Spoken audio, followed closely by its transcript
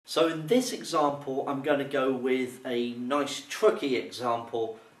So in this example, I'm going to go with a nice tricky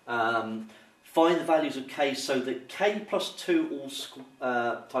example. Find the values of k so that k plus 2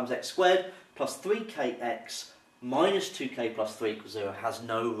 times x squared plus 3kx minus 2k plus 3 equals 0 has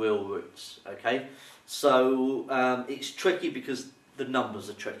no real roots. Okay, so it's tricky because the numbers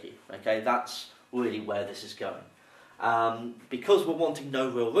are tricky. Okay, that's really where this is going. Because we're wanting no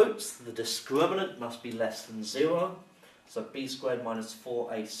real roots, the discriminant must be less than 0. So b squared minus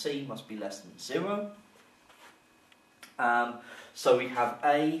 4ac must be less than 0. So we have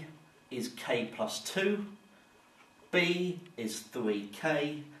a is k plus 2, b is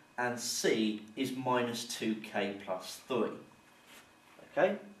 3k, and c is minus 2k plus 3.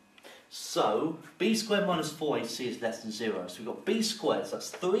 Okay? So b squared minus 4ac is less than 0. So we've got b squared, so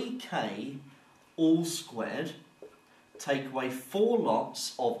that's 3k all squared, take away 4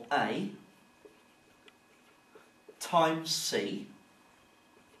 lots of a times c,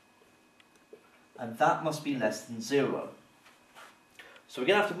 and that must be less than 0. So we're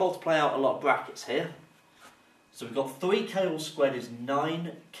going to have to multiply out a lot of brackets here. So we've got 3k all squared is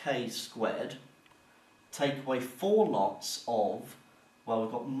 9k squared, take away 4 lots of, well,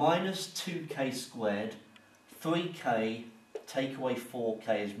 we've got minus 2k squared, 3k, take away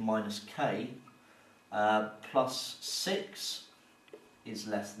 4k is minus k, plus 6 is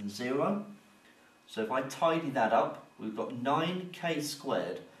less than 0. So if I tidy that up, we've got 9k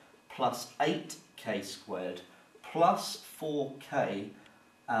squared plus 8k squared plus 4k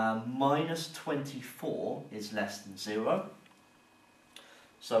minus 24 is less than 0.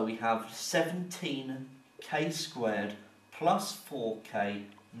 So we have 17k squared plus 4k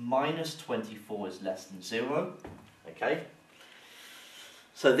minus 24 is less than 0. Okay.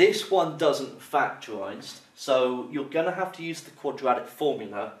 So this one doesn't factorise, so you're going to have to use the quadratic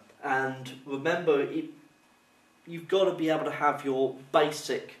formula. And remember, you've got to be able to have your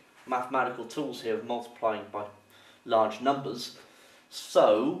basic mathematical tools here of multiplying by large numbers.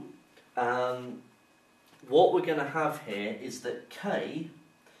 So, what we're going to have here is that k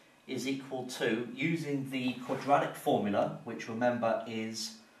is equal to, using the quadratic formula, which remember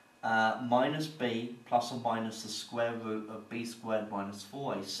is minus b plus or minus the square root of b squared minus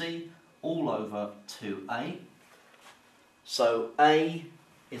 4ac all over 2a. So a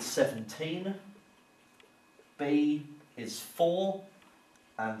is 17, b is 4,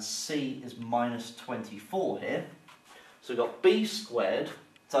 and c is minus 24 here. So we've got b squared,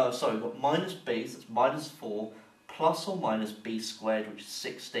 sorry, we've got minus b, so that's minus 4, plus or minus b squared, which is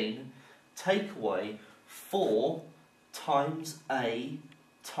 16, take away 4 times a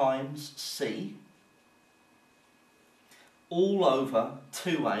times c, all over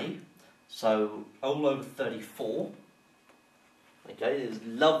 2a, so all over 34. Okay, this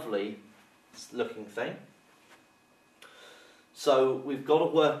lovely looking thing. So we've got to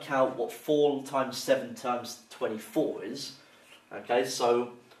work out what 4 times 7 times 24 is. Okay,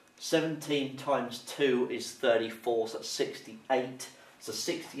 so 17 times 2 is 34, so that's 68. So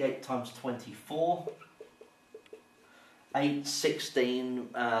 68 times 24. 8, 16,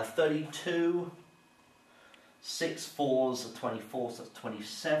 32. 6 fours are 24, so that's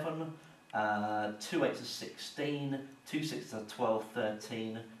 27. 2 8s are 16, 2 6s are 12,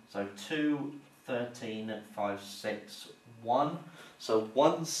 13, so 2, 13, 5, 6, 1. So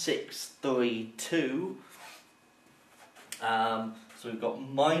 1, 6, 3, 2. So we've got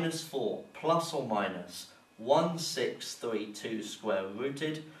minus 4 plus or minus 1, 6, 3, 2 square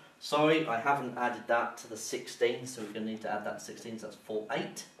rooted. Sorry, I haven't added that to the 16, so we're going to need to add that to 16, so that's 4,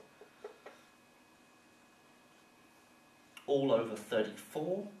 8. All over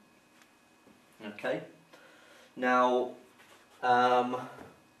 34. Okay, now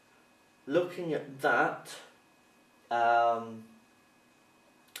looking at that,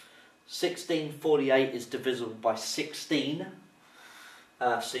 1648 is divisible by 16,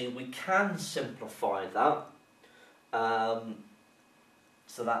 so we can simplify that,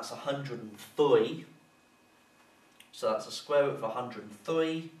 so that's 103, so that's a square root of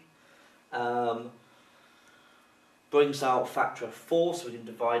 103. Brings out a factor of 4, so we can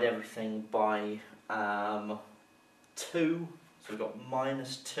divide everything by 2. So we've got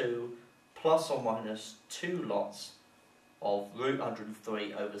minus 2 plus or minus 2 lots of root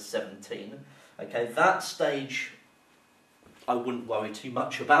 103 over 17. Okay, that stage I wouldn't worry too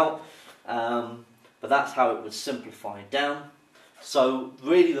much about, but that's how it was simplified down. So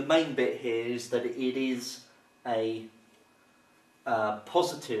really the main bit here is that it is a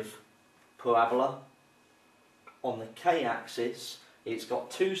positive parabola. On the k-axis, it's got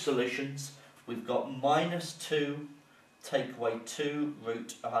 2 solutions. We've got minus 2, take away 2,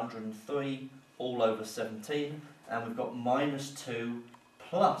 root 103, all over 17. And we've got minus 2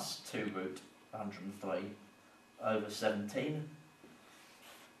 plus 2 root 103 over 17.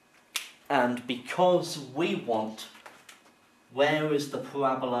 And because we want where is the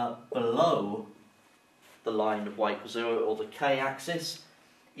parabola below the line of y equals 0, or the k-axis,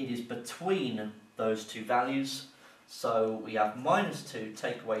 it is between those two values. So we have minus 2,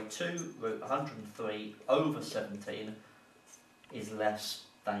 take away 2 root 103 over 17 is less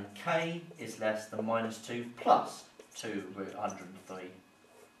than k is less than minus 2 plus 2 root 103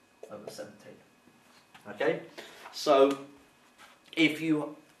 over 17. Okay, so if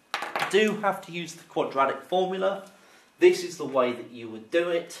you do have to use the quadratic formula, this is the way that you would do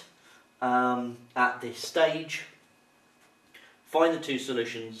it at this stage. Find the two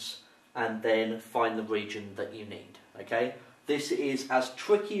solutions and then find the region that you need. Okay, this is as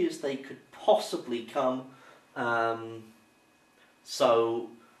tricky as they could possibly come. So,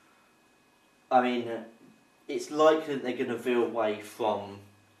 I mean, it's likely that they're going to veer away from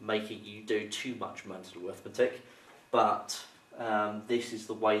making you do too much mental arithmetic, but this is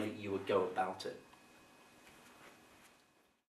the way that you would go about it.